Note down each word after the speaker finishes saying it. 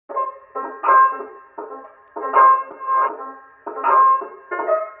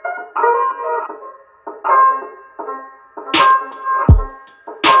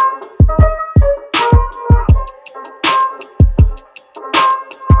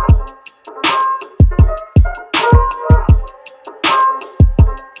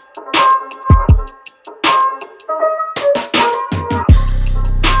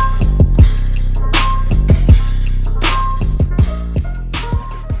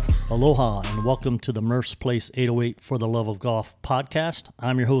Aloha and welcome to the Murph's Place 808 for the Love of Golf podcast.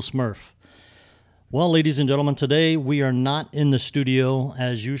 I'm your host, Murph. Well, ladies and gentlemen, today we are not in the studio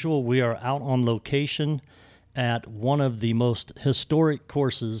as usual. We are out on location at one of the most historic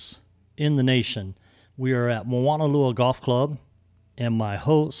courses in the nation. We are at Moanalua Golf Club, and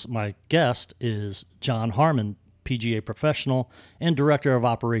my guest is John Harmon, PGA professional and director of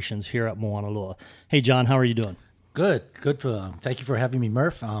operations here at Moanalua. Hey, John, how are you doing? Good. Thank you for having me,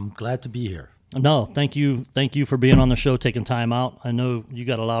 Murph. I'm glad to be here. No, thank you for being on the show, taking time out. I know you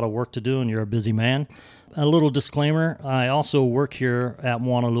got a lot of work to do and you're a busy man. A little disclaimer, I also work here at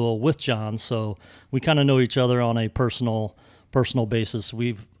Moanalua with John, so we kind of know each other on a personal basis.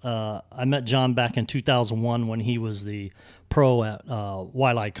 I met John back in 2001 when he was the pro at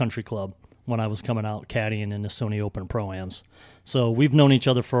Waialae Country Club when I was coming out caddying in the Sony Open Pro-Ams. So we've known each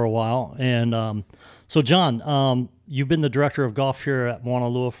other for a while. And so, John, you've been the director of golf here at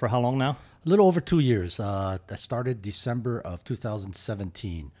Moanalua for how long now? A little over 2 years. I started December of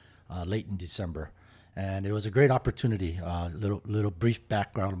 2017, late in December. And it was a great opportunity. Little brief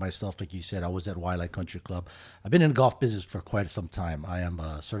background of myself, like you said, I was at Waialae Country Club. I've been in the golf business for quite some time. I am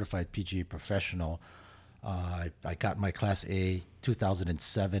a certified PGA professional. I got my Class A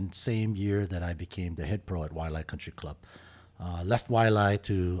 2007, same year that I became the head pro at Waialae Country Club. Left Waialae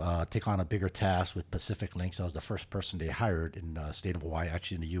to take on a bigger task with Pacific Links. I was the first person they hired in the state of Hawaii,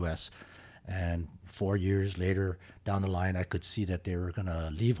 actually in the U.S. And 4 years later, down the line, I could see that they were going to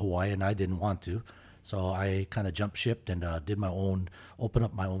leave Hawaii, and I didn't want to. So I kind of jumped ship and opened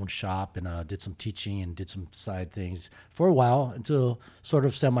up my own shop and did some teaching and did some side things for a while until sort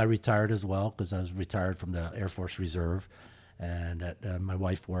of semi-retired as well, because I was retired from the Air Force Reserve. And my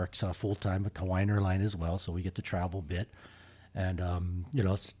wife works full-time at Hawaiian Airlines as well, so we get to travel a bit. And,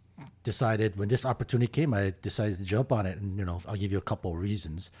 decided when this opportunity came, I decided to jump on it. And, I'll give you a couple of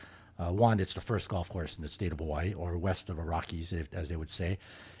reasons. One, it's the first golf course in the state of Hawaii, or west of the Rockies, as they would say.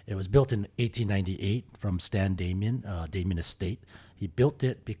 It was built in 1898 from Stan Damien, Damien Estate. He built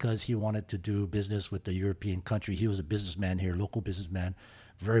it because he wanted to do business with the European country. He was a businessman here, local businessman,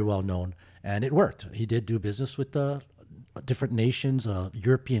 very well known. And it worked. He did do business with different nations,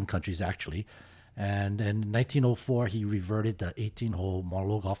 European countries, actually. And in 1904, he reverted the 18-hole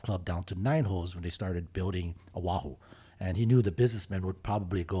Moanalua Golf Club down to 9 holes when they started building Oahu. And he knew the businessmen would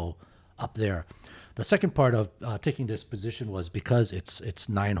probably go up there. The second part of taking this position was because it's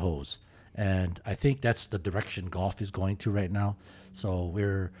 9 holes. And I think that's the direction golf is going to right now. So we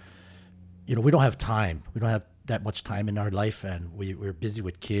don't have time. We don't have that much time in our life, and we're busy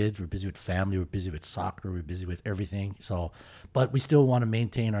with kids, we're busy with family, we're busy with soccer, we're busy with everything. So, but we still want to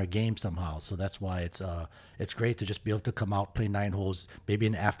maintain our game somehow. So that's why it's great to just be able to come out, play 9 holes, maybe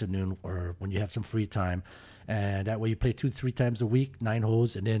in the afternoon or when you have some free time. And that way you play 2-3 times a week, 9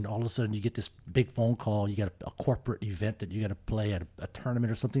 holes, and then all of a sudden you get this big phone call. You got a corporate event that you got to play at a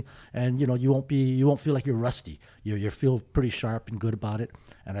tournament or something, and you won't feel like you're rusty. You feel pretty sharp and good about it.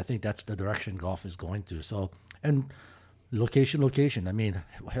 And I think that's the direction golf is going to. So, and location. I mean,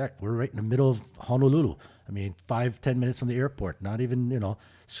 heck, we're right in the middle of Honolulu. I mean, 5-10 minutes from the airport. Not even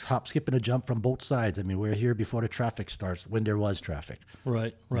hop, skip, and a jump from both sides. I mean, we're here before the traffic starts, when there was traffic.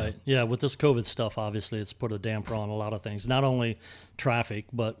 Right. Yeah, with this COVID stuff, obviously, it's put a damper on a lot of things. Not only traffic,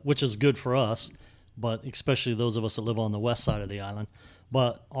 which is good for us, but especially those of us that live on the west side of the island.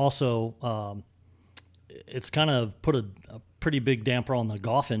 But also, it's kind of put a pretty big damper on the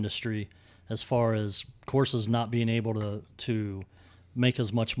golf industry as far as courses not being able to make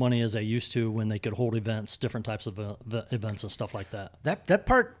as much money as they used to when they could hold events, different types of events and stuff like that. That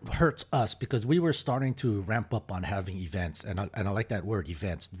part hurts us because we were starting to ramp up on having events, and I like that word,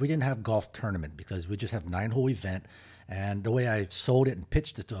 events. We didn't have golf tournament because we just have 9-hole event, and the way I sold it and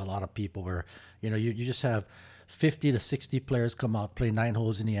pitched it to a lot of people were, you just have 50 to 60 players come out, play 9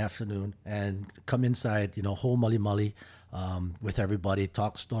 holes in the afternoon, and come inside, whole mully with everybody,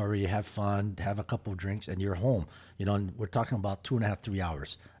 talk story, have fun, have a couple of drinks, and you're home. And we're talking about 2.5, 3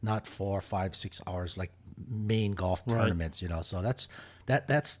 hours, not 4, 5, 6 hours like main golf tournaments. So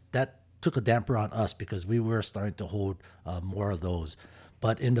that took a damper on us because we were starting to hold more of those.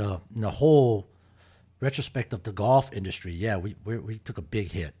 But in the whole retrospect of the golf industry, yeah, we took a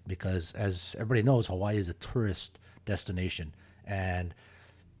big hit because, as everybody knows, Hawaii is a tourist destination, and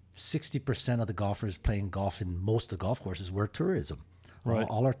 60% of the golfers playing golf in most of the golf courses were tourism. Right.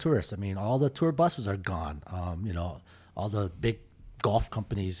 All our tourists. I mean, all the tour buses are gone. All the big golf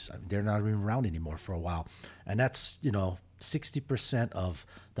companies, they're not even around anymore for a while. And that's, 60% of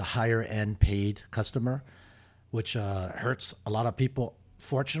the higher end paid customer, which hurts a lot of people.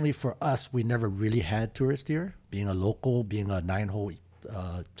 Fortunately for us, we never really had tourists here. Being a local, being a 9-hole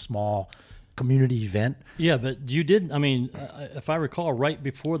small community event. Yeah, but you did. I mean, if I recall, right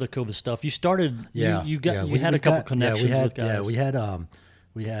before the COVID stuff, you started. Yeah, you got yeah, you had a couple connections with guys. Yeah,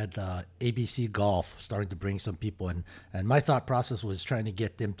 we had ABC Golf starting to bring some people, and my thought process was trying to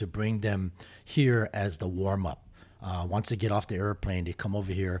get them to bring them here as the warm up. Once they get off the airplane, they come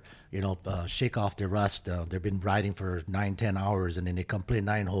over here, shake off their rust. They've been riding for 9-10 hours, and then they come play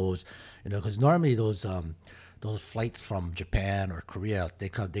 9 holes. Because normally those flights from Japan or Korea, they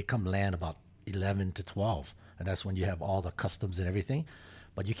come land about 11 to 12, and that's when you have all the customs and everything.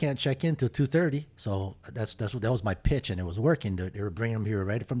 But you can't check in till 2:30. So that was my pitch, and it was working. They were bringing them here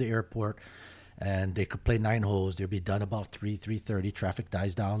right from the airport, and they could play 9 holes. They'd be done about 3:30. Traffic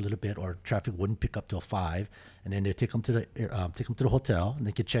dies down a little bit, or traffic wouldn't pick up till 5, and then they take them to the hotel, and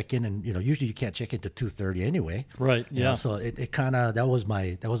they could check in. And usually you can't check in till 2:30 anyway. Right. Yeah. So it kind of that was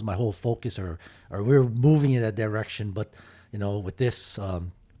my whole focus, or we were moving in that direction. But with this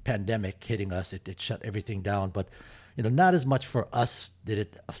pandemic hitting us, it shut everything down. But not as much for us did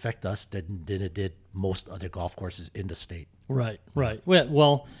it affect us than it did most other golf courses in the state. Right.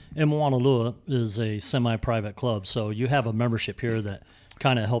 Well, Moanalua is a semi-private club, so you have a membership here that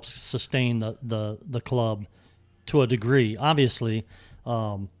kind of helps sustain the club to a degree. Obviously,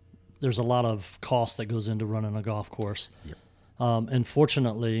 there's a lot of cost that goes into running a golf course. Yep. And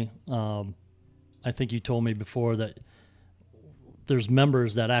fortunately, I think you told me before that there's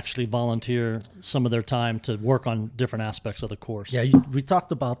members that actually volunteer some of their time to work on different aspects of the course. Yeah, we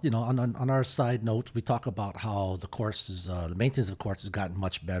talked about, on our side notes, we talk about how the courses, the maintenance of the course has gotten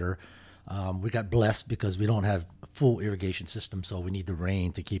much better. We got blessed because we don't have a full irrigation system, so we need the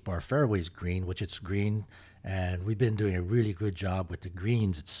rain to keep our fairways green, which it's green. And we've been doing a really good job with the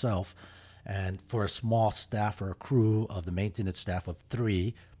greens itself. And for a small staff or a crew of the maintenance staff of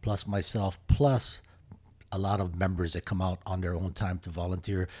 3, plus myself, plus a lot of members that come out on their own time to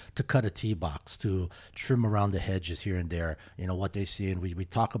volunteer, to cut a tee box, to trim around the hedges here and there, what they see. And we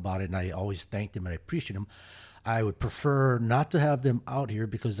talk about it, and I always thank them and I appreciate them. I would prefer not to have them out here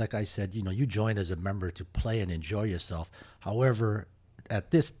because, like I said, you join as a member to play and enjoy yourself. However,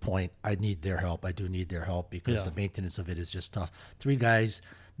 at this point, I need their help. I do need their help because the maintenance of it is just tough. 3 guys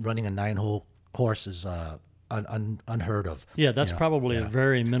running a 9-hole course is unheard of. Yeah, that's probably a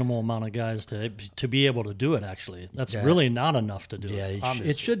very minimal amount of guys to be able to do it. Actually, that's really not enough to do it. Yeah,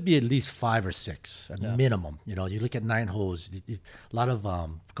 it should be at least 5 or 6 at minimum. You look at 9 holes. A lot of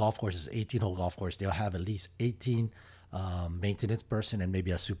golf courses, 18-hole golf course, they'll have at least 18 maintenance person and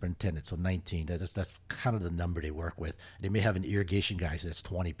maybe a superintendent, so 19. That's kind of the number they work with. They may have an irrigation guy, so that's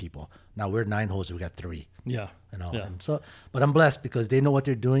 20 people. Now we're 9 holes, so we got 3. Yeah. And so, but I'm blessed because they know what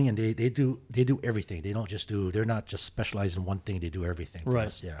they're doing, and they do everything. They're not just specialized in one thing. They do everything for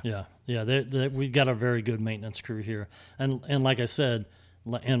us. Yeah. We've got a very good maintenance crew here, and like I said,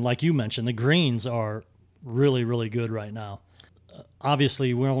 and like you mentioned, the greens are really, really good right now.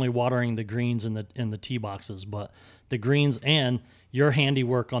 Obviously, we're only watering the greens in the tee boxes, but the greens and your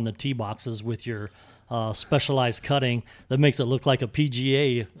handiwork on the tee boxes with your specialized cutting that makes it look like a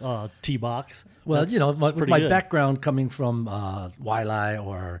PGA tee box. Well, my good. background coming from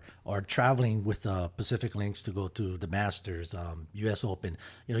Waialae or traveling with Pacific Links to go to the Masters, U.S. Open,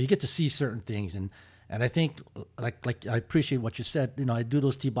 you get to see certain things, and I think like I appreciate what you said. I do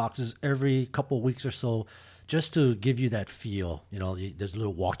those tee boxes every couple of weeks or so, just to give you that feel. There's a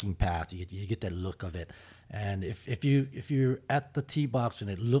little walking path. You get that look of it. And if you're at the tee box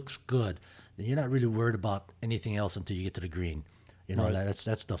and it looks good, then you're not really worried about anything else until you get to the green. Right.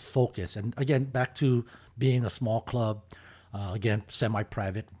 That's the focus. And again, back to being a small club, again,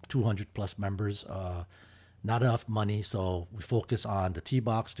 semi-private, 200 plus members, not enough money. So we focus on the tee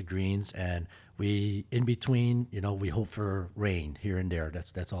box, the greens, and we, in between, we hope for rain here and there.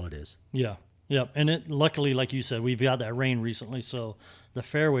 That's all it is. Yeah. Yep, and luckily, like you said, we've got that rain recently, so the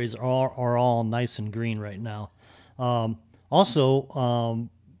fairways are all nice and green right now. Also,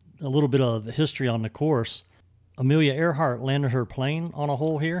 a little bit of history on the course. Amelia Earhart landed her plane on a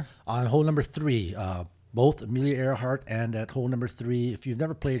hole here? On hole number 3, both Amelia Earhart and at hole number 3, if you've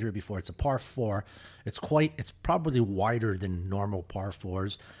never played here before, it's a par 4. It's probably wider than normal par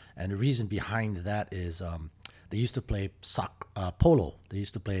 4s, and the reason behind that is they used to play polo. They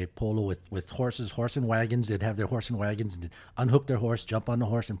used to play polo with horses, horse and wagons. They'd have their horse and wagons and unhook their horse, jump on the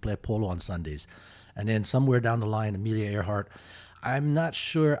horse, and play polo on Sundays. And then somewhere down the line, Amelia Earhart, I'm not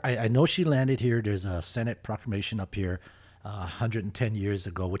sure. I know she landed here. There's a Senate proclamation up here 110 years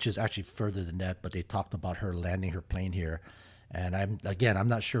ago, which is actually further than that, but they talked about her landing her plane here. And I'm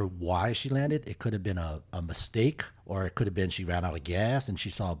not sure why she landed. It could have been a mistake, or it could have been she ran out of gas and she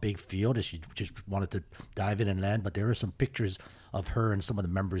saw a big field and she just wanted to dive in and land. But there were some pictures of her and some of the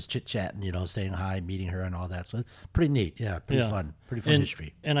members chit-chatting, saying hi, meeting her and all that. So it's pretty neat. Yeah, pretty fun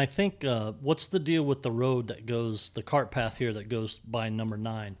history. And I think, what's the deal with the road that goes, the cart path here that goes by number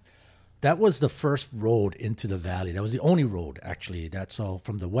 9? That was the first road into the valley. That was the only road, actually. That's so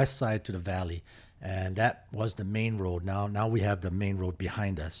from the west side to the valley. And that was the main road. Now we have the main road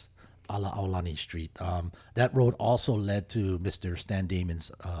behind us, Ala Aulani Street. That road also led to Mr. Stan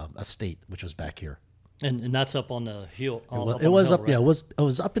Damon's estate, which was back here. And that's up on the hill. It was up, right? Yeah. It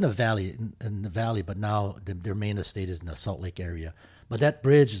was up in the valley, but now their main estate is in the Salt Lake area. But that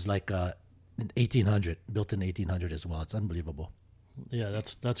bridge is like 1800, built in 1800 as well. It's unbelievable. Yeah,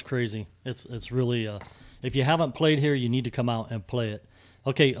 that's crazy. It's really if you haven't played here, you need to come out and play it.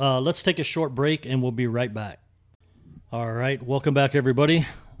 Okay, let's take a short break and we'll be right back. All right, welcome back, everybody.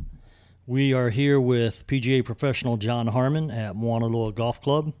 We are here with PGA professional John Harmon at Moanalua Golf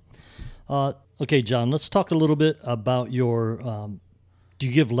Club. Okay, John, let's talk a little bit about your. Do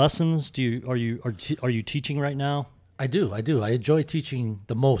you give lessons? Are you teaching right now? I do. I enjoy teaching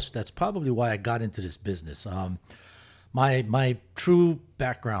the most. That's probably why I got into this business. My true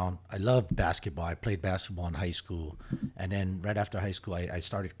background, I loved basketball. I played basketball in high school. And then right after high school, I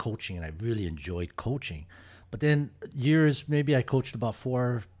started coaching, and I really enjoyed coaching. But then maybe I coached about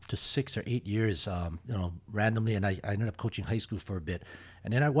 4 to 6 or 8 years, randomly. And I ended up coaching high school for a bit.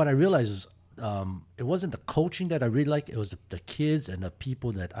 And then what I realized is it wasn't the coaching that I really liked. It was the kids and the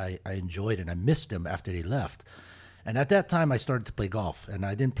people that I enjoyed, and I missed them after they left. And at that time, I started to play golf, and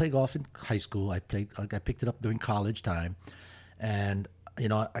I didn't play golf in high school. I picked it up during college time, and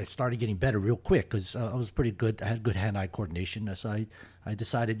I started getting better real quick because I was pretty good. I had good hand-eye coordination, so I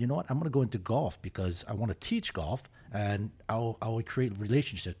decided, you know what, I'm going to go into golf because I want to teach golf, and I will create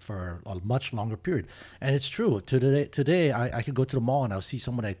relationships for a much longer period. And it's true. Today I could go to the mall and I'll see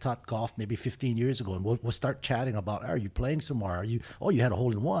someone I taught golf maybe 15 years ago, and we'll start chatting about, are you playing somewhere? You had a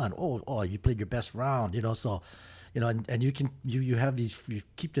hole in one. Oh, you played your best round. So. And you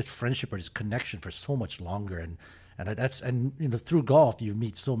keep this friendship or this connection for so much longer, and through golf you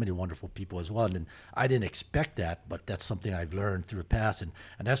meet so many wonderful people as well. And I didn't expect that, but that's something I've learned through the past, and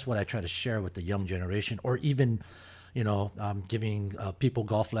that's what I try to share with the young generation, or even, giving people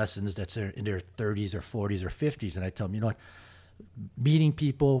golf lessons that's in their 30s or 40s or 50s, and I tell them, meeting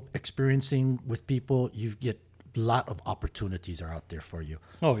people, experiencing with people, you get a lot of opportunities are out there for you.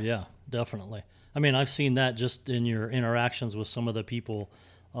 Oh yeah, definitely. I mean, I've seen that just in your interactions with some of the people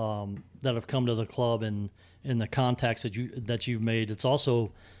that have come to the club, and in the contacts that you've made. It's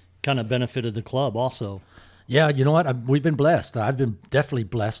also kind of benefited the club also. Yeah, you know what? We've been blessed. I've been definitely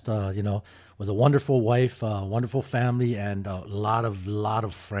blessed, with a wonderful wife, wonderful family, and a lot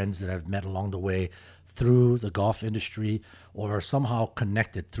of friends that I've met along the way through the golf industry, or somehow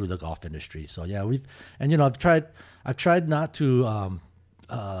connected through the golf industry. So yeah, I've tried not to,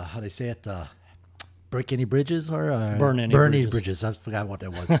 how do they say it? Break any bridges, or burn any bridges. I forgot what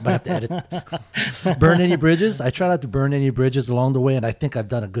that was. I have to edit. Burn any bridges. I try not to burn any bridges along the way, and I think I've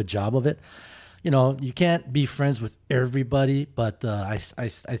done a good job of it. You can't be friends with everybody, but I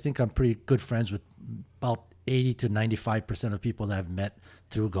think I'm pretty good friends with about 80 to 95% of people that I've met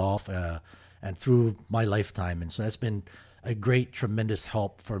through golf and through my lifetime. And so that's been a great, tremendous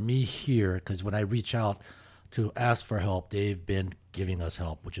help for me here, because when I reach out to ask for help, they've been giving us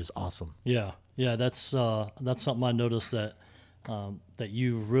help, which is awesome. Yeah, that's something I noticed that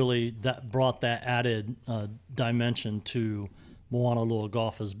you really brought that added dimension to Moanalua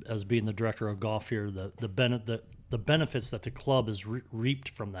Golf as being the director of golf here. The benefits that the club has reaped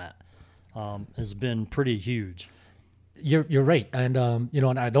from that has been pretty huge. You're right, and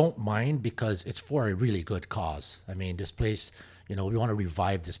and I don't mind, because it's for a really good cause. I mean, this place, we want to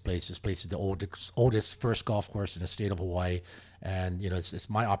revive this place. This place is the oldest first golf course in the state of Hawaii. And, it's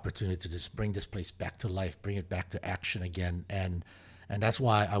my opportunity to just bring this place back to life, bring it back to action again. And that's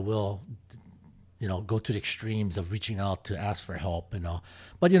why I will, go to the extremes of reaching out to ask for help,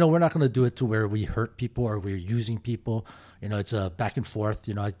 But, we're not going to do it to where we hurt people or we're using people. It's a back and forth.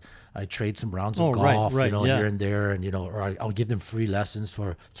 I trade some rounds of golf, right, yeah. here and there. And, or I'll give them free lessons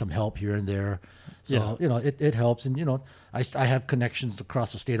for some help here and there. So, yeah. It helps. And, I have connections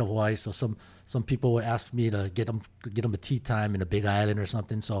across the state of Hawaii. So some people would ask me to get them a tee time in a Big Island or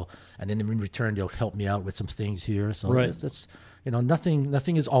something. So, and then in return, they'll help me out with some things here. So right. That's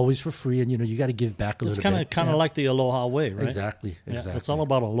nothing is always for free, and you got to give back a little bit. It's kind of like the Aloha way, right? Exactly. Yeah, it's all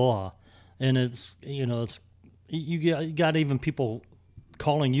about Aloha, and it's you got even people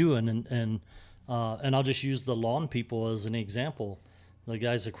calling you and And I'll just use the lawn people as an example. The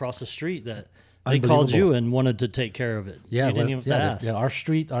guys across the street that they called you and wanted to take care of it. Yeah, you didn't even have to ask. yeah.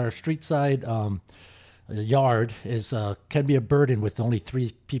 Our street side yard is can be a burden with only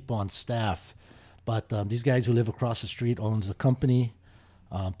 3 people on staff, but these guys who live across the street owns a company,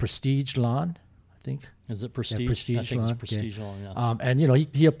 Prestige Lawn, I think. Is it Prestige? Yeah, Prestige I think Lawn. it's Prestige Lawn, yeah. And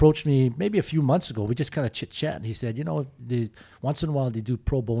he approached me maybe a few months ago. We just kind of chit chat, and he said, once in a while they do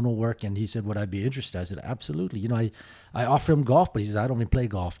pro bono work, and he said, would I be interested? I said, absolutely. I offer him golf, but he said, I don't even play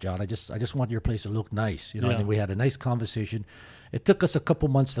golf, John. I just want your place to look nice. Yeah. And we had a nice conversation. It took us a couple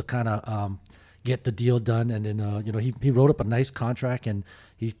months to kind of get the deal done, and then he wrote up a nice contract, and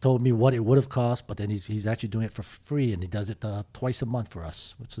he told me what it would have cost, but then he's actually doing it for free, and he does it twice a month for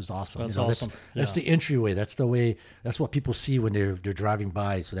us, which is awesome. That's awesome. That's the entryway. That's the way. That's what people see when they're driving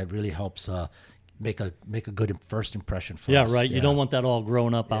by. So that really helps make a good first impression for us. Yeah, right. You don't want that all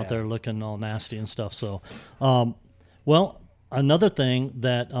grown up out there looking all nasty and stuff. So, well, another thing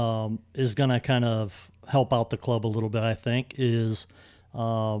that is going to kind of help out the club a little bit, I think, is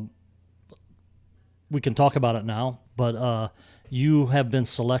we can talk about it now, but you have been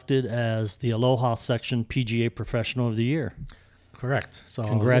selected as the Aloha Section PGA Professional of the Year. Correct. So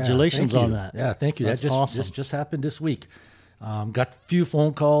congratulations on that. Yeah, thank you. That's that awesome. just happened this week. Got a few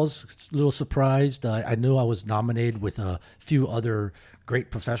phone calls. A little surprised. I knew I was nominated with a few other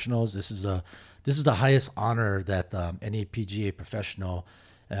great professionals. This is the highest honor that any PGA professional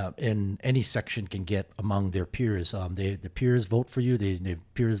in any section can get among their peers. The peers vote for you. The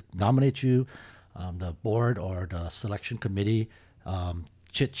peers nominate you. The board or the selection committee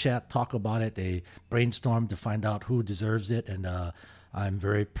chit chat, talk about it. They brainstorm to find out who deserves it, and I'm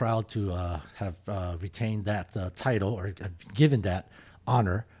very proud to have retained that title or given that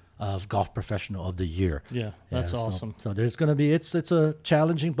honor of Golf Professional of the Year. Yeah, that's awesome. So there's going to be it's a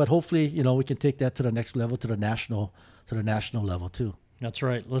challenging, but hopefully we can take that to the next level, to the national level too. That's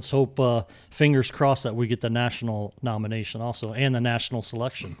right. Let's hope, fingers crossed, that we get the national nomination also and the national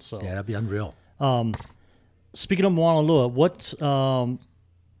selection. So yeah, that'd be unreal. Speaking of Moanalua, what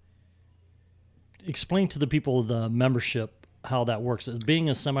explain to the people the membership, how that works. As being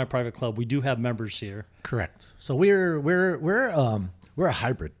a semi-private club, we do have members here. Correct. So we're a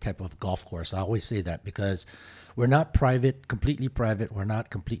hybrid type of golf course. I always say that because we're not completely private. We're not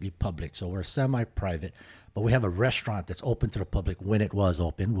completely public. So we're semi-private, but we have a restaurant that's open to the public when it was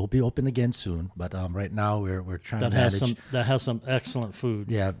open. We'll be open again soon, but right now we're trying to manage. That has some excellent food.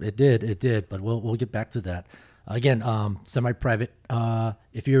 Yeah, it did, but we'll get back to that. Again, semi-private.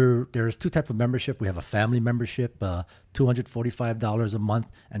 There's 2 types of membership. We have a family membership, $245 a month,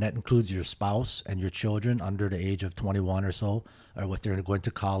 and that includes your spouse and your children under the age of 21 or so, or if they're going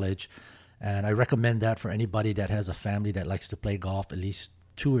to college. And I recommend that for anybody that has a family that likes to play golf at least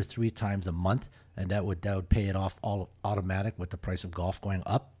 2 or 3 times a month, and that would pay it off all automatic with the price of golf going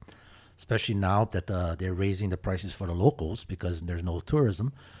up, especially now that they're raising the prices for the locals because there's no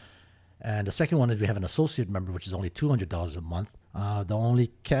tourism. And the second one is we have an associate member, which is only $200 a month. The only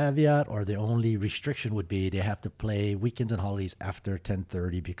caveat or the only restriction would be they have to play weekends and holidays after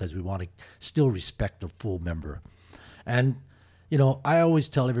 10:30 because we want to still respect the full member. And, I always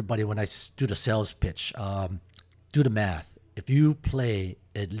tell everybody when I do the sales pitch, do the math. If you play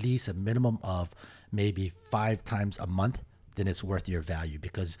at least a minimum of maybe 5 times a month, then it's worth your value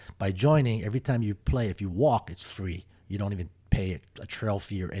because by joining, every time you play, if you walk, it's free. You don't even pay a trail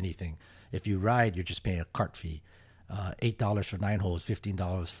fee or anything. If you ride, you're just paying a cart fee. $8 for 9 holes,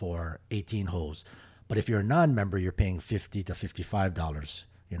 $15 for 18 holes. But if you're a non-member, you're paying $50 to $55.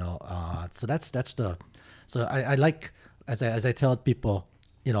 So that's the. So I like as I tell people,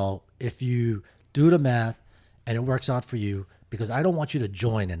 if you do the math and it works out for you, because I don't want you to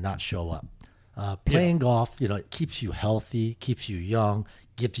join and not show up. Playing golf, it keeps you healthy, keeps you young,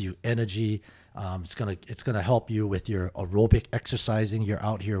 gives you energy. It's gonna help you with your aerobic exercising. You're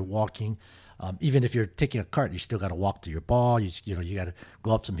out here walking. Even if you're taking a cart, you still got to walk to your ball. You got to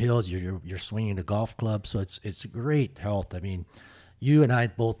go up some hills. You're swinging the golf club, so it's great health. I mean, you and I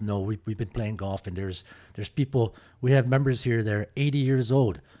both know we've been playing golf, and there's people. We have members here. They're 80 years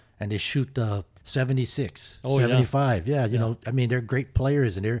old, and they shoot 76, 75. Yeah, I mean, they're great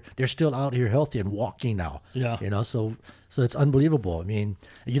players, and they're still out here healthy and walking now. Yeah. So it's unbelievable. I mean,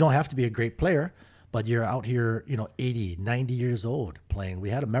 you don't have to be a great player, but you're out here, 80, 90 years old playing. We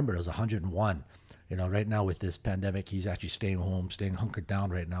had a member that was 101. Right now with this pandemic, he's actually staying home, staying hunkered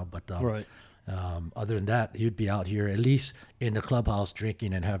down right now. But right. Other than that, he'd be out here at least in the clubhouse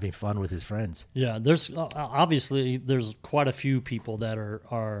drinking and having fun with his friends. Yeah, there's obviously there's quite a few people that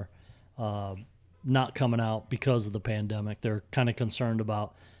are not coming out because of the pandemic. They're kind of concerned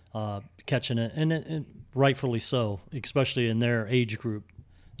about catching it, and rightfully so, especially in their age group.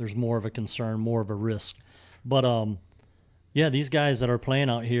 There's more of a concern, more of a risk. But yeah, these guys that are playing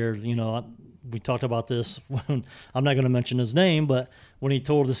out here, we talked about this. When, I'm not going to mention his name, but when he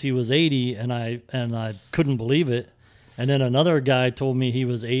told us he was 80, and I couldn't believe it. And then another guy told me he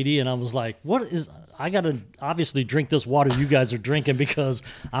was 80, and I was like, "What is? I got to obviously drink this water you guys are drinking because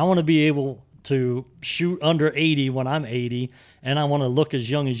I want to be able to shoot under 80 when I'm 80, and I want to look as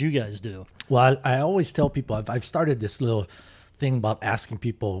young as you guys do." Well, I always tell people I've started this little thing about asking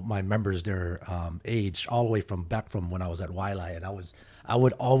people, my members, their age, all the way from back from when I was at Wiley, and I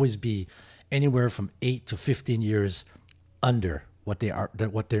would always be anywhere from 8 to 15 years under what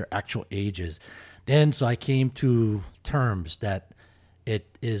their actual age is. Then so I came to terms that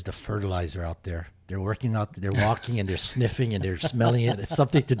it is the fertilizer out there. They're working out, they're walking, and they're sniffing, and they're smelling it. It's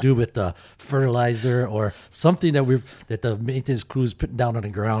something to do with the fertilizer or something that the maintenance crew's putting down on the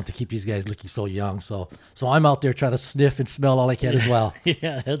ground to keep these guys looking so young. So I'm out there trying to sniff and smell all I can as well.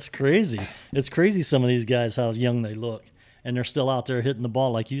 Yeah, it's crazy. It's crazy, some of these guys, how young they look, and they're still out there hitting the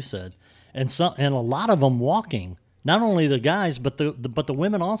ball, like you said, and a lot of them walking. Not only the guys, but the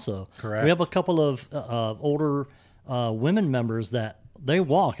women also. Correct. We have a couple of older women members that they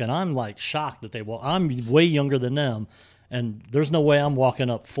walk, and I'm like shocked that they walk. I'm way younger than them, and there's no way I'm walking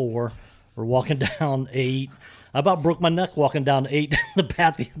up 4 or walking down 8. I about broke my neck walking down 8 the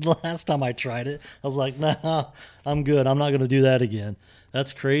path the last time I tried it. I was like, nah, I'm good. I'm not going to do that again.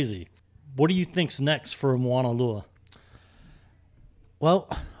 That's crazy. What do you think's next for Mauna Loa? Well,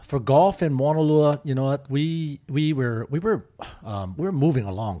 for golf in Mauna Loa, you know what, we were moving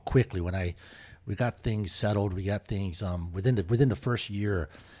along quickly when we got things settled. We got things within the first year,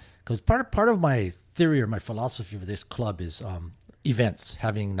 because part of my theory or my philosophy for this club is events,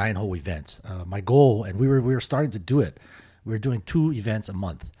 having 9-hole events. My goal, and we were starting to do it. We were doing 2 events a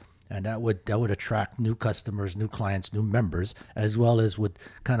month, and that would attract new customers, new clients, new members, as well as would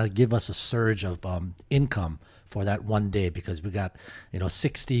kind of give us a surge of income for that one day, because we got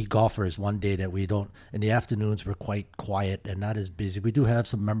 60 golfers one day that we don't. In the afternoons we're quite quiet and not as busy. We do have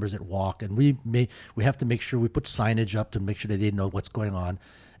some members that walk, and we have to make sure we put signage up to make sure that they know what's going on.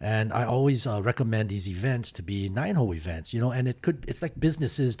 And I always recommend these events to be 9-hole events, and it's like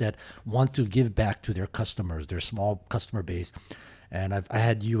businesses that want to give back to their customers, their small customer base. And I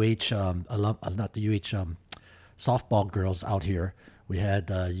had softball girls out here. We had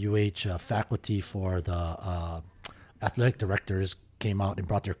faculty for the athletic directors came out and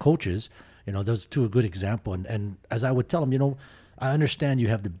brought their coaches. Those two are a good example. And as I would tell them, I understand you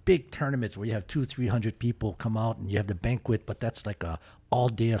have the big tournaments where you have 200-300 people come out, and you have the banquet, but that's like a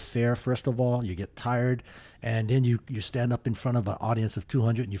all-day affair. First of all, you get tired, and then you stand up in front of an audience of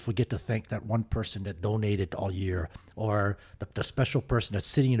 200, and you forget to thank that one person that donated all year, or the special person that's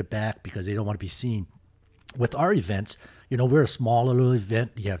sitting in the back because they don't want to be seen. With our events, we're a smaller little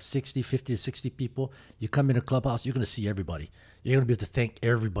event. You have 50 to 60 people. You come in a clubhouse, you're going to see everybody. You're going to be able to thank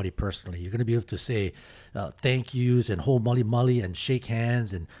everybody personally. You're going to be able to say thank yous and hold mully and shake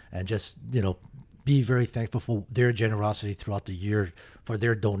hands and just, be very thankful for their generosity throughout the year, for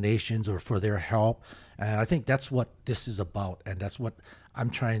their donations or for their help. And I think that's what this is about. And that's what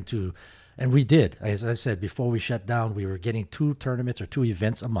I'm trying to, and we did. As I said, before we shut down, we were getting 2 tournaments or 2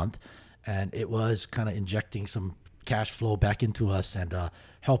 events a month. And it was kind of injecting some cash flow back into us and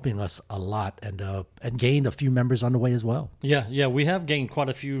helping us a lot, and gained a few members on the way as well. Yeah, we have gained quite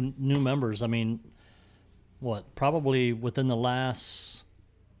a few new members. I mean, probably within the last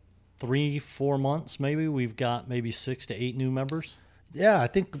 3-4 months, maybe we've got maybe 6 to 8 new members. Yeah, I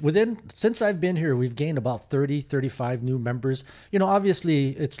think since I've been here, we've gained about 35 new members. Obviously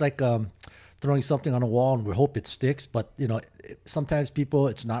it's like throwing something on a wall and we hope it sticks, but sometimes people,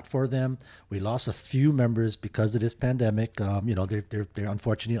 it's not for them. We lost a few members because of this pandemic. They're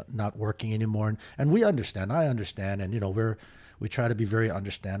unfortunately not working anymore, and we understand. I understand, and we try to be very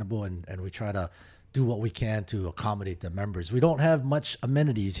understandable, and we try to do what we can to accommodate the members. We don't have much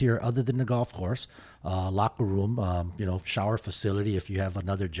amenities here other than the golf course, locker room, shower facility. If you have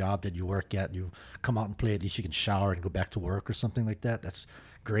another job that you work at, you come out and play, at least you can shower and go back to work or something like that. That's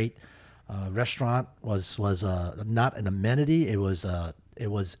great. Restaurant was not an amenity. It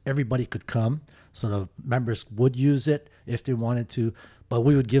was everybody could come, so the members would use it if they wanted to, but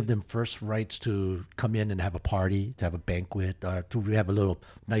we would give them first rights to come in and have a party, to have a banquet, we have a little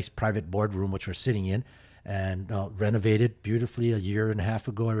nice private boardroom which we're sitting in, and renovated beautifully a year and a half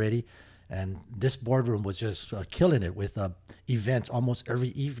ago already. And this boardroom was just killing it with events almost every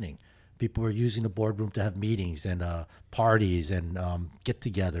evening. People were using the boardroom to have meetings and parties and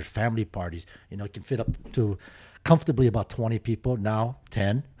get-togethers, family parties. It can fit up to comfortably about 20 people. Now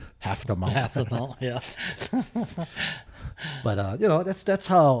 10, half the amount. Half the amount, yeah. But that's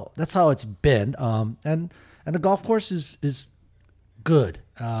how it's been. And the golf course is good.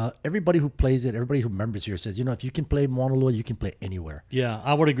 Everybody who plays it, everybody who members here says, if you can play Mauna Loa, you can play anywhere. Yeah,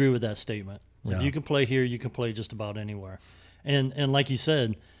 I would agree with that statement. Yeah. If you can play here, you can play just about anywhere. And like you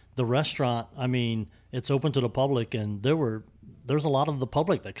said, the restaurant, I mean, it's open to the public, and there's a lot of the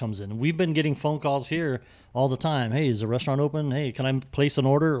public that comes in. We've been getting phone calls here all the time. Hey, is the restaurant open? Hey, can I place an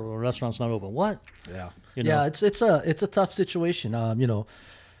order? Or the restaurant's not open. What? Yeah. You know? Yeah, it's a tough situation.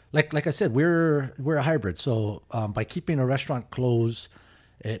 Like I said, we're a hybrid. So by keeping a restaurant closed,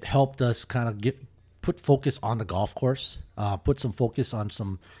 it helped us kind of put focus on the golf course, put some focus on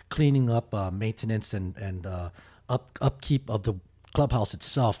some cleaning up, maintenance, and upkeep of the clubhouse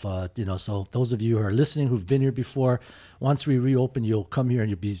itself. So those of you who are listening who've been here before, once we reopen, you'll come here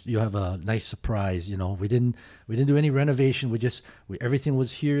and you'll have a nice surprise. We didn't do any renovation. Everything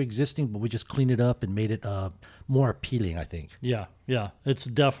was here existing, but we just cleaned it up and made it more appealing, I think. Yeah. It's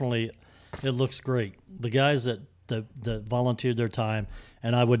definitely, it looks great. The guys that volunteered their time,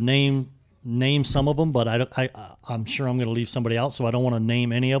 and I would name some of them, but I'm sure I'm going to leave somebody out, so I don't want to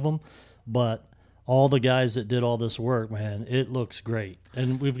name any of them. But all the guys that did all this work, man, it looks great.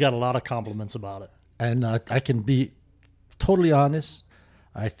 And we've got a lot of compliments about it. And I can be totally honest.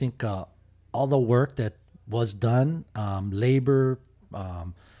 I think all the work that was done, labor,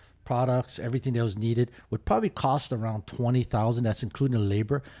 products, everything that was needed, would probably cost around $20,000. That's including the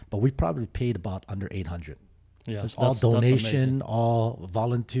labor, but we probably paid about under $800. Yeah, it's all donation, all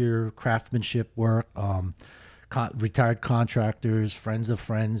volunteer craftsmanship work. Retired contractors, friends of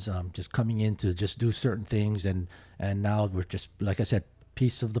friends, just coming in to just do certain things, and now we're just, like I said,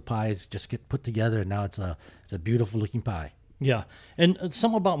 piece of the pies just get put together, and now it's a beautiful looking pie. Yeah, and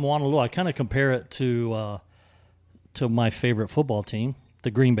something about Mauna Loa, I kind of compare it to my favorite football team,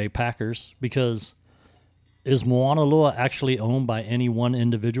 the Green Bay Packers, because is Mauna Loa actually owned by any one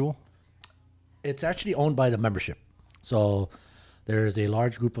individual? It's actually owned by the membership. So there's a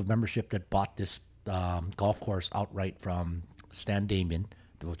large group of membership that bought this golf course outright from Stan Damien,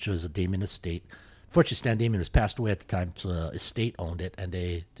 which was a Damien estate. Unfortunately, Stan Damien was passed away at the time, so the estate owned it, and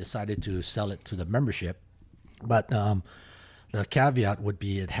they decided to sell it to the membership. But the caveat would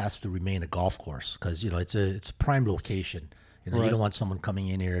be it has to remain a golf course because it's a prime location. Right. You don't want someone coming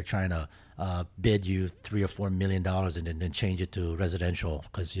in here trying to bid you $3 or $4 million and then change it to residential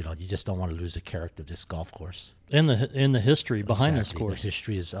because you just don't want to lose the character of this golf course. In the history behind Exactly. This course. The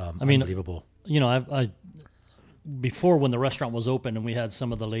history is unbelievable. I before when the restaurant was open and we had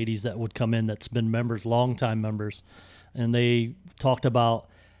some of the ladies that would come in that's been members, longtime members, and they talked about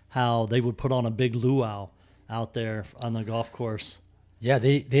how they would put on a big luau out there on the golf course. Yeah,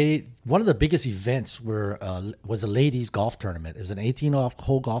 they one of the biggest events was a ladies golf tournament. It was an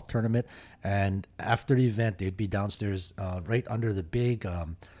 18-hole golf tournament, and after the event, they'd be downstairs right under the big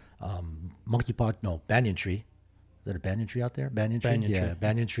banyan tree. Is that a banyan tree out there? Banyan tree? Yeah,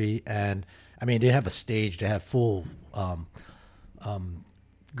 banyan tree. And I mean, they have a stage. They have full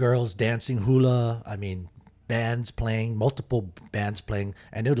girls dancing hula. I mean, multiple bands playing,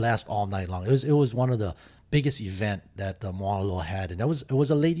 and it would last all night long. It was one of the biggest event that Mauna Loa had, and it was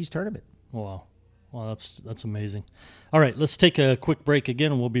a ladies tournament. Wow, that's amazing. All right, let's take a quick break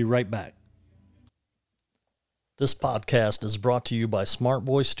again, and we'll be right back. This podcast is brought to you by Smart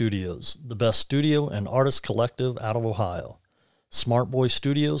Boy Studios, the best studio and artist collective out of Ohio. Smart Boy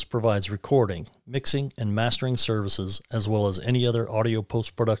Studios provides recording, mixing, and mastering services, as well as any other audio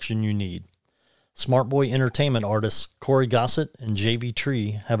post-production you need. Smart Boy Entertainment artists Corey Gossett and JV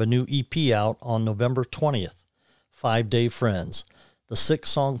Tree have a new EP out on November 20th, 5 Day Friends. The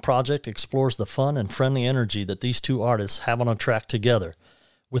 6-song project explores the fun and friendly energy that these two artists have on a track together.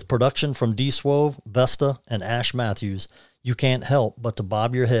 With production from D. Swove, Vesta, and Ash Matthews, you can't help but to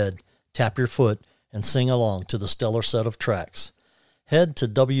bob your head, tap your foot, and sing along to the stellar set of tracks. Head to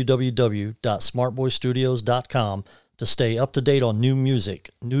www.smartboystudios.com to stay up to date on new music,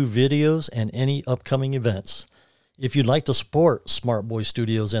 new videos, and any upcoming events. If you'd like to support Smart Boy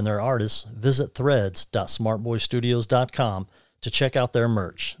Studios and their artists, visit threads.smartboystudios.com to check out their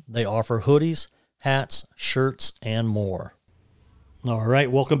merch. They offer hoodies, hats, shirts, and more. All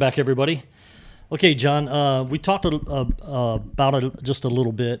right, welcome back, everybody. Okay, John, we talked about it just a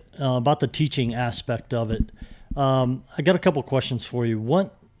little bit, about the teaching aspect of it. I got a couple questions for you.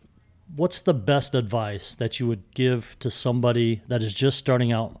 What's the best advice that you would give to somebody that is just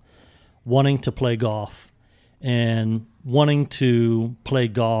starting out, wanting to play golf, and wanting to play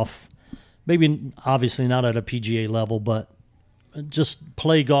golf, maybe obviously not at a PGA level, but just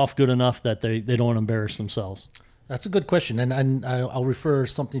play golf good enough that they don't embarrass themselves? That's a good question, and I'll refer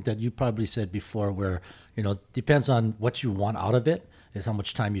something that you probably said before, where depends on what you want out of it is how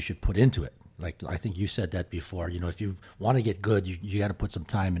much time you should put into it. Like I think you said that before. If you want to get good, you got to put some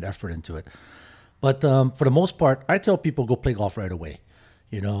time and effort into it. But for the most part, I tell people go play golf right away.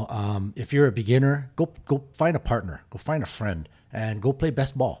 If you're a beginner, go find a partner, go find a friend, and go play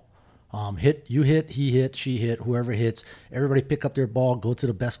best ball. You hit, he hit, she hit, whoever hits. Everybody pick up their ball, go to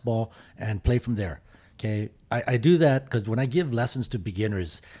the best ball, and play from there. Okay, I do that because when I give lessons to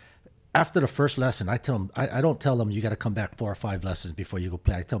beginners, after the first lesson, I tell them, I don't tell them you got to come back 4 or 5 lessons before you go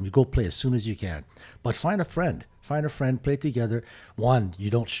play. I tell them you go play as soon as you can. But find a friend, play together. 1, you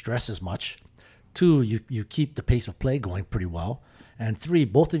don't stress as much. 2, you keep the pace of play going pretty well. And 3,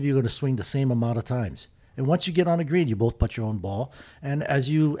 both of you are going to swing the same amount of times. And once you get on the green, you both put your own ball. And as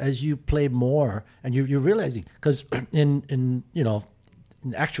you play more, and you're realizing, because in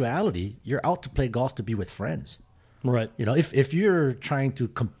actuality, you're out to play golf to be with friends. Right. If you're trying to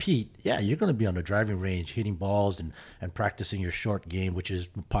compete, yeah, you're going to be on the driving range hitting balls and practicing your short game, which is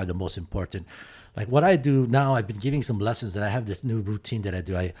probably the most important. Like what I do now, I've been giving some lessons, and I have this new routine that I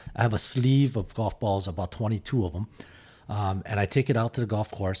do. I have a sleeve of golf balls, about 22 of them. And I take it out to the golf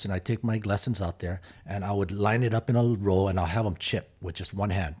course, and I take my lessons out there, and I would line it up in a row, and I'll have them chip with just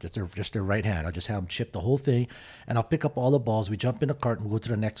one hand, just their right hand. I'll just have them chip the whole thing, and I'll pick up all the balls. We jump in the cart and go to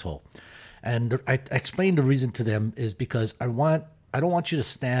the next hole. And I explain the reason to them is because I don't want you to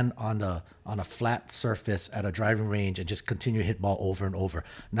stand on a flat surface at a driving range and just continue to hit ball over and over.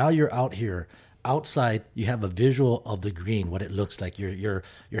 Now you're out here. Outside, you have a visual of the green, what it looks like. Your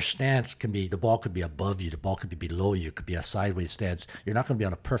stance can be, the ball could be above you, the ball could be below you, it could be a sideways stance. You're not going to be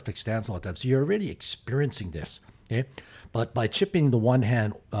on a perfect stance all the time. So you're already experiencing this, okay? But by chipping the one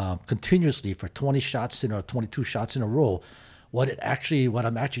hand continuously for 20 shots or 22 shots in a row, what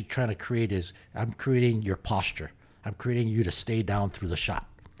I'm actually trying to create is I'm creating your posture. I'm creating you to stay down through the shot.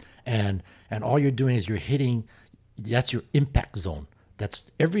 And all you're doing is you're hitting, that's your impact zone.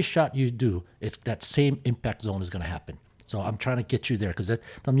 That's every shot you do, it's that same impact zone is going to happen. So I'm trying to get you there because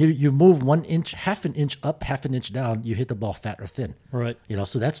you move 1 inch, half an inch up, half an inch down, you hit the ball fat or thin. Right.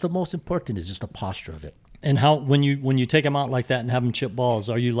 So that's the most important is just the posture of it. And how when you take them out like that and have them chip balls,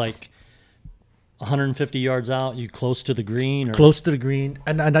 are you like 150 yards out, you close to the green? Or? Close to the green.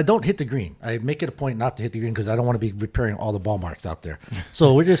 And I don't hit the green. I make it a point not to hit the green because I don't want to be repairing all the ball marks out there.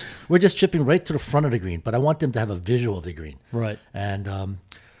 So we're just chipping right to the front of the green, but I want them to have a visual of the green. Right. And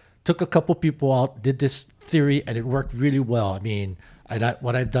took a couple people out, did this theory, and it worked really well. I mean,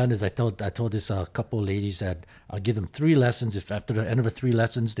 what I've done is I told this couple of ladies that I'll give them 3 lessons. If after the end of the 3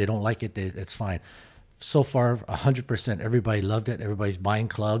 lessons they don't like it, it's fine. So far, 100%. Everybody loved it. Everybody's buying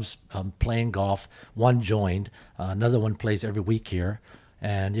clubs, playing golf. One joined. Another one plays every week here,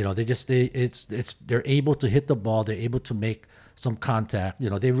 and they're able to hit the ball. They're able to make some contact.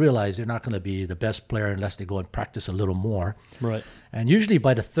 They realize they're not going to be the best player unless they go and practice a little more. Right. And usually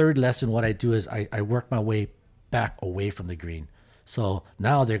by the 3rd lesson, what I do is I work my way back away from the green. So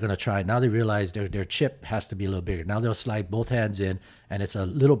now they're going to try. Now they realize their chip has to be a little bigger. Now they'll slide both hands in, and it's a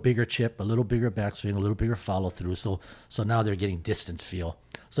little bigger chip, a little bigger backswing, a little bigger follow through. So now they're getting distance feel.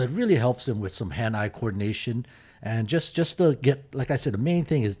 So it really helps them with some hand-eye coordination, and just to get, like I said, the main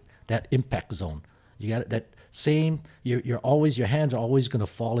thing is that impact zone. You got that same. Your hands are always going to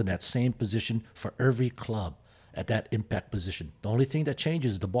fall in that same position for every club at that impact position. The only thing that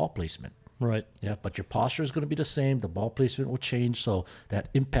changes is the ball placement. Right. Yeah, but your posture is going to be the same. The ball placement will change, so that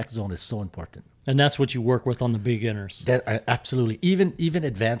impact zone is so important. And that's what you work with on the beginners. Absolutely. Even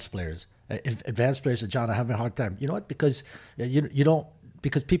advanced players. Advanced players say, John, I'm having a hard time. You know what? Because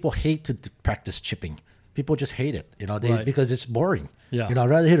because people hate to practice chipping. People just hate it. Right. Because it's boring. Yeah. I'd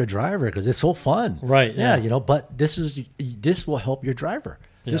rather hit a driver because it's so fun. Right. Yeah. But this will help your driver.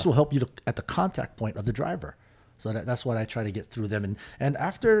 Yeah. This will help you at the contact point of the driver. So that's what I try to get through them. And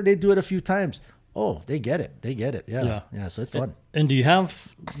after they do it a few times, they get it. Yeah. Yeah. So it's fun. And do you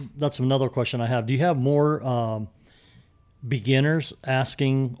have, that's another question I have. Do you have more beginners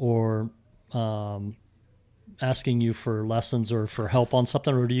asking or asking you for lessons or for help on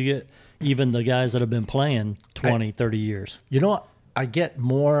something? Or do you get even the guys that have been playing 20, 30 years? I get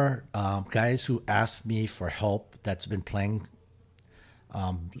more guys who ask me for help that's been playing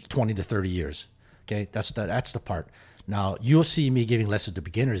 20 to 30 years. Okay, that's the part. Now you'll see me giving lessons to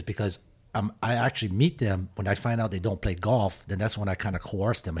beginners because I actually meet them when I find out they don't play golf. Then that's when I kind of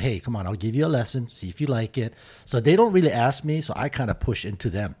coerce them. Hey, come on, I'll give you a lesson. See if you like it. So they don't really ask me. So I kind of push into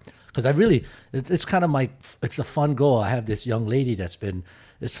them because it's kind of it's a fun goal. I have this young lady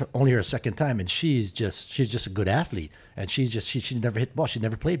it's only her second time, and she's just a good athlete, and she never hit the ball. She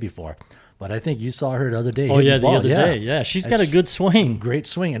never played before, but I think you saw her the other day. Oh yeah, the other day, yeah, she's got a good swing. Great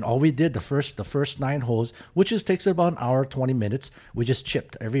swing, and all we did the first 9 holes, which takes about an hour 20 minutes. We just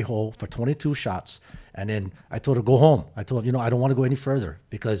chipped every hole for 22 shots, and then I told her go home. I told her, I don't want to go any further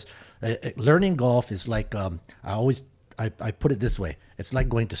because learning golf is like I put it this way: it's like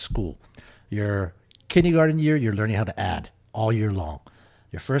going to school. Your kindergarten year, you're learning how to add all year long.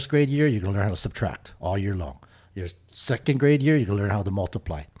 Your first grade year, you're going to learn how to subtract all year long. Your second grade year, you're going to learn how to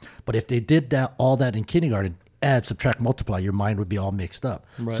multiply. But if they did all that in kindergarten, add, subtract, multiply, your mind would be all mixed up.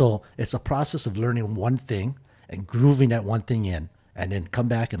 Right. So it's a process of learning one thing and grooving that one thing in, and then come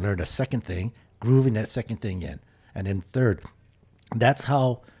back and learn a second thing, grooving that second thing in, and then third. That's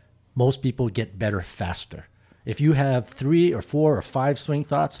how most people get better faster. If you have 3 or 4 or 5 swing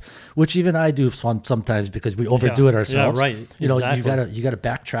thoughts, which even I do sometimes because we overdo it ourselves. Yeah, right. You gotta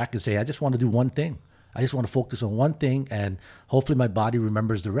backtrack and say, I just want to do one thing. I just want to focus on one thing, and hopefully my body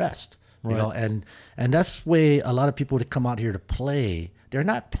remembers the rest. Right. And that's the way a lot of people that come out here to play, they're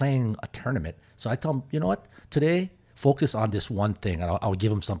not playing a tournament. So I tell them, you know what? Today, focus on this one thing. I'll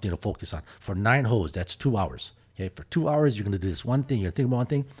give them something to focus on. For 9 holes, that's 2 hours. Okay, for 2 hours, you're going to do this one thing. You're going to think about one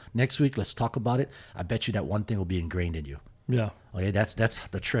thing. Next week, let's talk about it. I bet you that one thing will be ingrained in you. Yeah. Okay, that's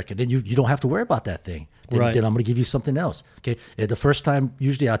the trick. And then you don't have to worry about that thing. Then I'm going to give you something else. Okay, the first time,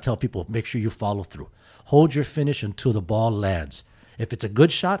 usually I tell people, make sure you follow through. Hold your finish until the ball lands. If it's a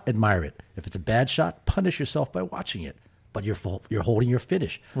good shot, admire it. If it's a bad shot, punish yourself by watching it. But you're holding your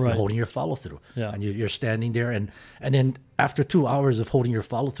finish. Right. You're holding your follow through. Yeah. And you're standing there. And then after 2 hours of holding your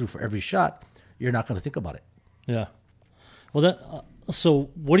follow through for every shot, you're not going to think about it. Yeah. Well,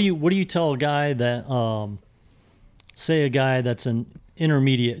 so what do you tell a guy that, say a guy that's an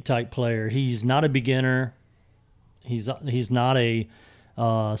intermediate type player? He's not a beginner. He's not a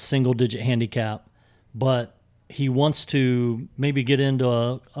single digit handicap, but he wants to maybe get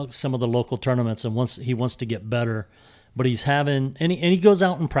into some of the local tournaments and he wants to get better. But he's having and he goes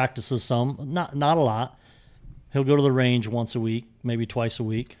out and practices some, not a lot. He'll go to the range once a week, maybe twice a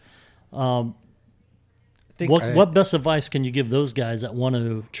week. What best advice can you give those guys that want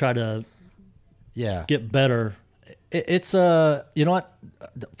to try to get better? It's you know what?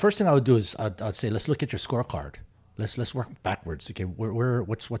 The first thing I would do is I'd say let's look at your scorecard. Let's work backwards. Okay,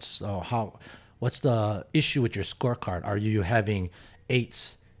 what's the issue with your scorecard? Are you having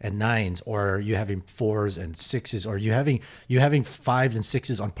 8s and 9s, or are you having 4s and 6s, or are you having 5s and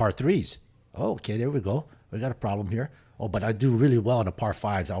 6s on par 3s? Oh, okay, there we go. We got a problem here. Oh, but I do really well on the par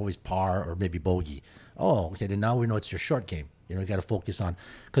 5s. I always par or maybe bogey. Oh, okay, then now we know it's your short game. You got to focus on,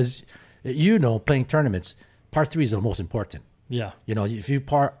 because playing tournaments, par 3s are the most important. Yeah. If you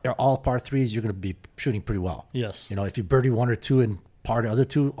par all par 3s, you're going to be shooting pretty well. Yes. If you birdie 1 or 2 and par the other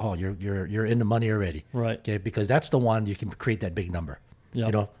 2, oh, you're in the money already. Right. Okay, because that's the one you can create that big number.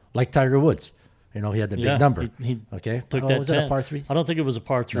 Yeah. Like Tiger Woods. He had the big number. He okay. Took that was 10. that a par 3? I don't think it was a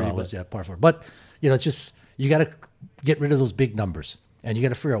par 3. No, it was par 4. But it's just you got to get rid of those big numbers, and you got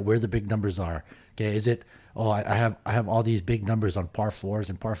to figure out where the big numbers are. Okay, is it? Oh, I have all these big numbers on par 4s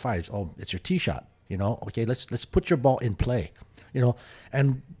and par 5s. Oh, it's your tee shot. Okay, let's put your ball in play.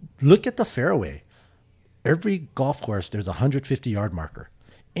 And look at the fairway. Every golf course, there's a 150-yard marker.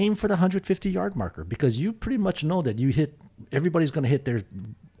 Aim for the 150-yard marker, because you pretty much know that everybody's going to hit their.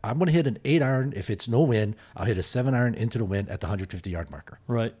 I'm going to hit an 8-iron. If it's no wind, I'll hit a 7-iron into the wind at the 150-yard marker.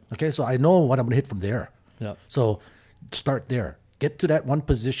 Right. Okay, so I know what I'm going to hit from there. Yeah. So start there. Get to that one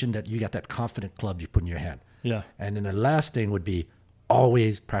position that you got that confident club you put in your hand. Yeah. And then the last thing would be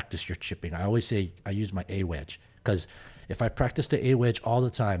always practice your chipping. I always say I use my A wedge, because if I practice the A wedge all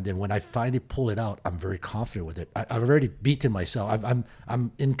the time, then when I finally pull it out, I'm very confident with it. I've already beaten myself.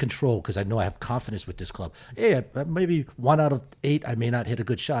 I'm in control because I know I have confidence with this club. Hey, maybe 1 out of 8 I may not hit a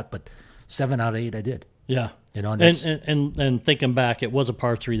good shot, but 7 out of 8 I did. Yeah. And thinking back, it was a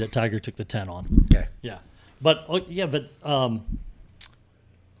par 3 that Tiger took the 10 on. Okay. Yeah. But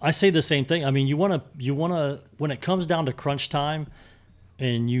I say the same thing. I mean, you want to when it comes down to crunch time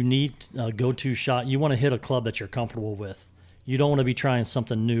and you need a go-to shot, you want to hit a club that you're comfortable with. You don't want to be trying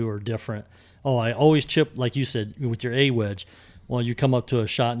something new or different. Oh, I always chip, like you said, with your A wedge. Well, you come up to a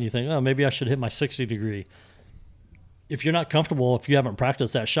shot and you think, oh, maybe I should hit my 60 degree. If you're not comfortable, if you haven't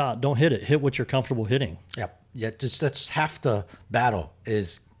practiced that shot, don't hit it. Hit what you're comfortable hitting. Yeah. That's half the battle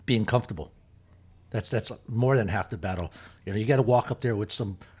is being comfortable. That's more than half the battle. You got to walk up there with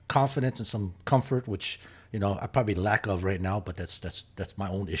some confidence and some comfort, which I probably lack of right now, but that's my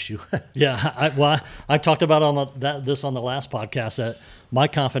own issue. Yeah, I talked about this on the last podcast that my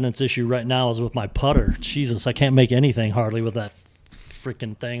confidence issue right now is with my putter. Jesus, I can't make anything hardly with that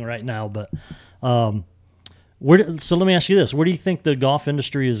freaking thing right now. But so let me ask you this: where do you think the golf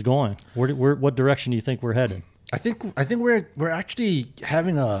industry is going? What direction do you think we're headed? I think we're actually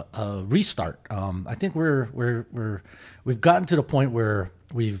having a restart. I think we've gotten to the point where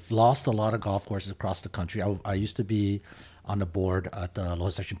we've lost a lot of golf courses across the country. I used to be on the board at the Lower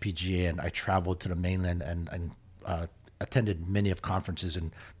Section PGA, and I traveled to the mainland and attended many of conferences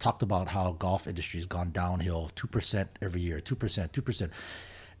and talked about how golf industry has gone downhill 2% every year, 2%.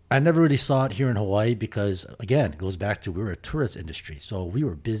 I never really saw it here in Hawaii because, again, it goes back to we were a tourist industry, so we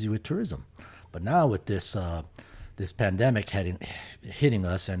were busy with tourism. But now with this pandemic hitting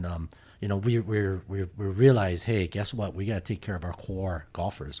us, and we realize, hey, guess what? We got to take care of our core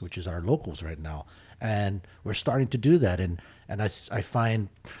golfers, which is our locals right now, and we're starting to do that. And I find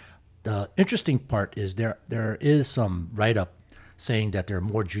the interesting part is there is some write up saying that there are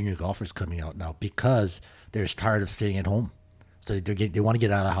more junior golfers coming out now because they're tired of staying at home, so they want to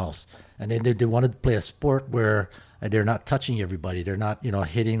get out of the house, and then they want to play a sport where they're not touching everybody. They're not,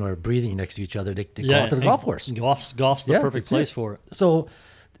 hitting or breathing next to each other. They go out to the golf course. Golf's the perfect place for it. So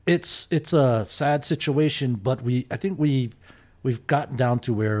it's a sad situation, but I think we've gotten down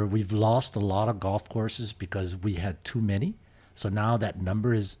to where we've lost a lot of golf courses because we had too many. So now that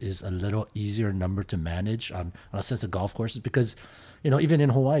number is a little easier number to manage on a sense of golf courses because, even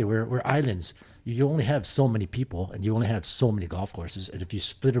in Hawaii, we're islands. You only have so many people and you only have so many golf courses. And if you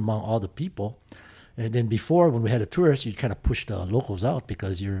split among all the people, and then before, when we had a tourist, you kind of push the locals out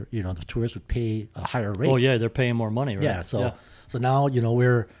because the tourists would pay a higher rate. Oh yeah, they're paying more money, right? Yeah. So now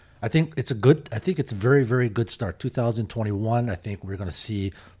I think it's a very, very good start. 2021, I think we're going to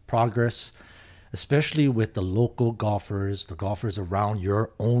see progress, especially with the local golfers, the golfers around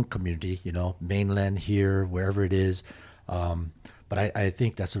your own community. Mainland here, wherever it is. But I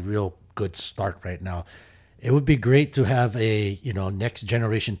think that's a real good start right now. It would be great to have a next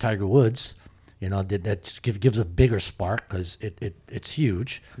generation Tiger Woods. That just gives a bigger spark because it's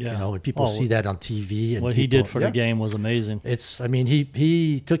huge. Yeah. When people see that on TV. And what he did for the game was amazing.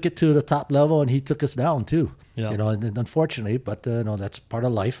 He took it to the top level and he took us down too. Yeah. And unfortunately, but that's part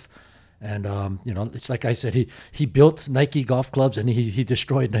of life. And it's like I said, he built Nike golf clubs and he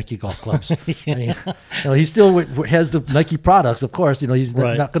destroyed Nike golf clubs. Yeah. He still has the Nike products, of course. He's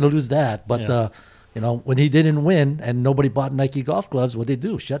Right. not going to lose that, but. When he didn't win and nobody bought Nike golf gloves, what they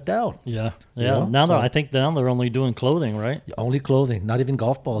do? Shut down. Yeah. I think they're only doing clothing, right? Only clothing, not even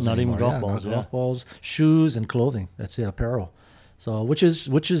golf balls anymore. Not even golf balls. Golf balls, shoes, and clothing. That's it, apparel. So, which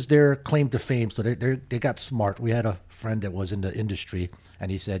is their claim to fame. So they got smart. We had a friend that was in the industry,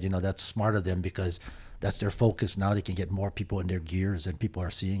 and he said, that's smart of them because that's their focus. Now they can get more people in their gears, and people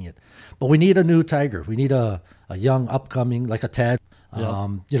are seeing it. But we need a new Tiger. We need a young, upcoming, like a Ted. Yeah.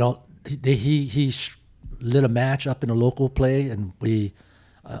 He lit a match up in a local play, and we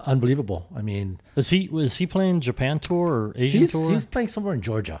unbelievable. I mean, is he playing Japan tour or Asian tour? He's playing somewhere in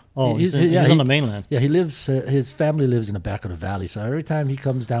Georgia. Oh, he's on the mainland. Yeah, he lives. His family lives in the back of the valley. So every time he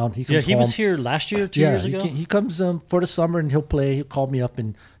comes down, he comes home. Was here last year, 2 years ago. He comes for the summer and he'll play. He'll call me up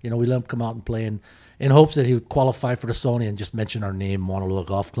and we let him come out and play, and in hopes that he would qualify for the Sony and just mention our name, Maunalua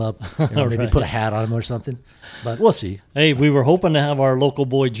Golf Club. Maybe Right. put a hat on him or something. But we'll see. Hey, we were hoping to have our local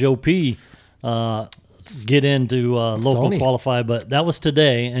boy Joe P. Get into local Sony. qualify, but that was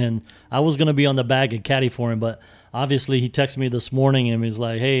today, and I was going to be on the bag and caddy for him, but obviously he texted me this morning and he's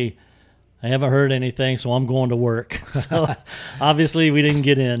like, hey, I haven't heard anything, so I'm going to work. So obviously we didn't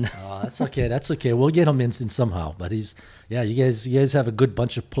get in. That's okay. That's okay. We'll get him in somehow. But you guys have a good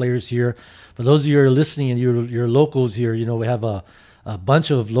bunch of players here. For those of you who are listening and you're locals here, we have a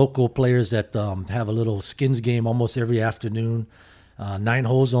bunch of local players that have a little skins game almost every afternoon. 9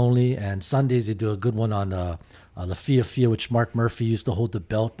 holes only, and Sundays they do a good one on the Fia, which Mark Murphy used to hold the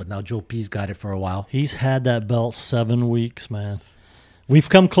belt, but now Joe P's got it for a while. He's had that belt 7 weeks, man. We've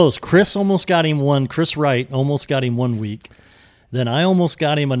come close. Chris almost got him one. Chris Wright almost got him 1 week. Then I almost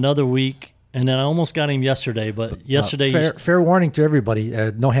got him another week, and then I almost got him yesterday. But yesterday, fair warning to everybody: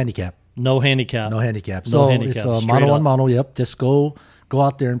 no handicap. No handicap. No handicap. No So handicap, it's straight mono up. on mono. Yep. Just go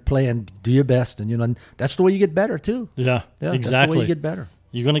out there and play and do your best, and that's the way you get better too. Yeah, Yeah, exactly. That's the way you get better.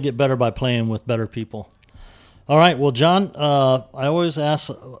 You're going to get better by playing with better people. All right. Well, John, I always ask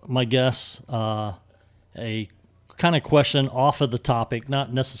my guests a kind of question off of the topic,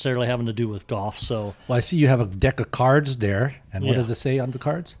 not necessarily having to do with golf. So, Well, I see you have a deck of cards there, and what Yeah. does it say on the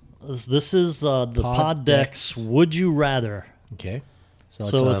cards? this is the Pod Decks Decks. Would You Rather. Okay. So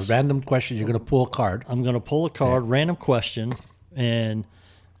it's a random question. You're going to pull a card. I'm going to pull a card, random question, and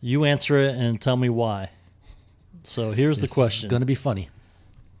you answer it and tell me why. So here's the question. It's going to be funny.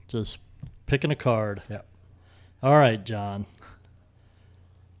 Just picking a card. Yeah. All right, John.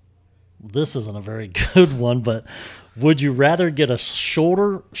 This isn't a very good one, but would you rather get a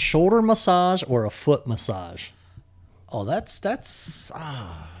shoulder massage or a foot massage? Oh, that's.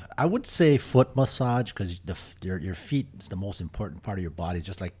 I would say foot massage because your feet is the most important part of your body,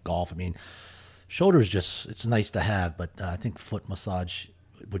 just like golf. I mean, shoulders it's nice to have, but I think foot massage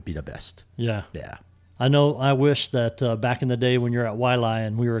would be the best. Yeah. Yeah. I know. I wish that back in the day when you're at Waialae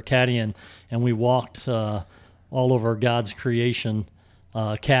and we were caddying and we walked all over God's creation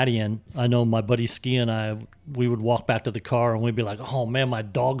caddying. I know my buddy Ski and I, we would walk back to the car and we'd be like, "Oh man, my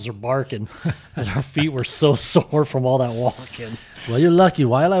dogs are barking," and our feet were so sore from all that walking. Well, you're lucky.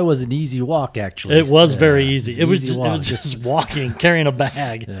 Waialae was an easy walk, actually. It was very easy. It was walk. just walking, carrying a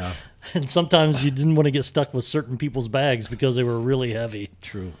bag. Yeah. And sometimes you didn't want to get stuck with certain people's bags because they were really heavy.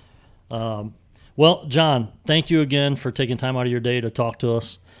 True. Well, John, thank you again for taking time out of your day to talk to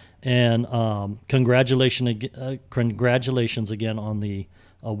us. And congratulations again on the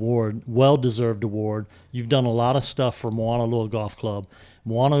award, well-deserved award. You've done a lot of stuff for Moanalua Golf Club.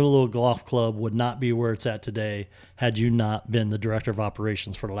 Moanalua Golf Club would not be where it's at today had you not been the director of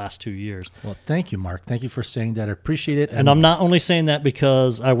operations for the last 2 years. Well, thank you, Mark. Thank you for saying that. I appreciate it. And I'm not only saying that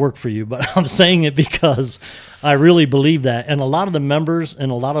because I work for you, but I'm saying it because I really believe that. And a lot of the members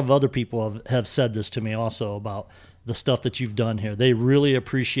and a lot of other people have said this to me also about the stuff that you've done here. They really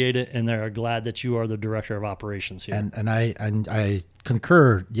appreciate it, and they're glad that you are the director of operations here. And I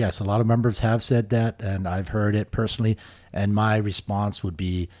concur. Yes, a lot of members have said that, and I've heard it personally. And my response would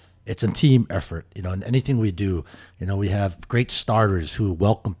be, it's a team effort. You know, in anything we do, you know, we have great starters who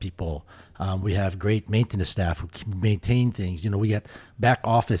welcome people. We have great maintenance staff who maintain things. You know, we get back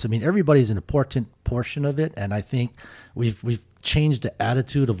office. I mean, everybody's an important portion of it, and I think we've changed the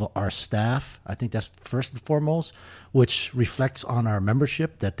attitude of our staff. I think that's first and foremost, which reflects on our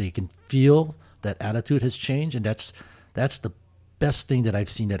membership, that they can feel that attitude has changed, and that's the best thing that I've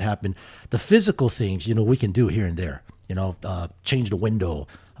seen that happen. The physical things, you know, we can do here and there. You know, change the window,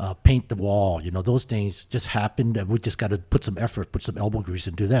 paint the wall. You know, those things just happen, and we just got to put some effort, put some elbow grease,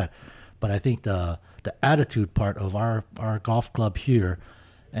 and do that. But I think the attitude part of our golf club here,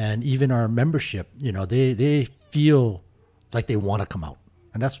 and even our membership, you know, they feel like they want to come out,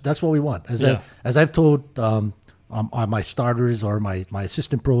 and that's what we want. As I've told my starters or my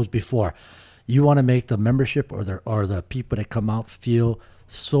assistant pros before, you want to make the membership or the people that come out feel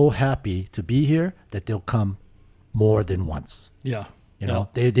so happy to be here that they'll come more than once. Yeah. You know,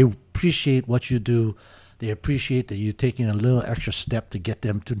 they appreciate what you do. They appreciate that you're taking a little extra step to get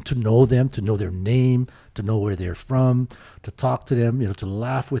them to know their name, to know where they're from, to talk to them, you know, to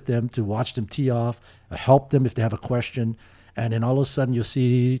laugh with them, to watch them tee off, help them if they have a question. And then all of a sudden you'll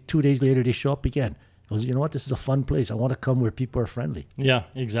see 2 days later they show up again. Because, you know what, this is a fun place. I want to come where people are friendly. Yeah,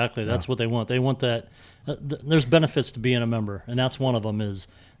 exactly. That's what they want. They want that. There's benefits to being a member, and that's one of them is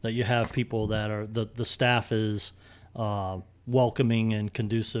that you have people that are, the staff is welcoming and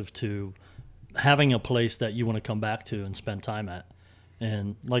conducive to having a place that you want to come back to and spend time at.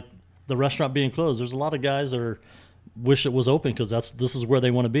 And like the restaurant being closed, there's a lot of guys that wish it was open because this is where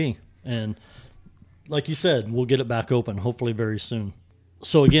they want to be. And like you said, we'll get it back open hopefully very soon.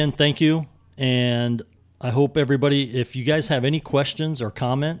 So again, thank you. And I hope everybody, if you guys have any questions or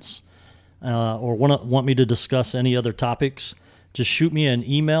comments or want me to discuss any other topics, just shoot me an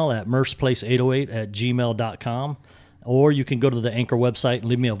email at merceplace808@gmail.com, or you can go to the Anchor website and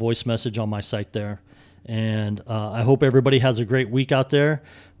leave me a voice message on my site there. And I hope everybody has a great week out there.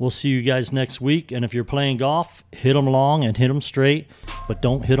 We'll see you guys next week. And if you're playing golf, hit them long and hit them straight, but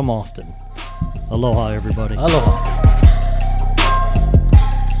don't hit them often. Aloha, everybody. Aloha.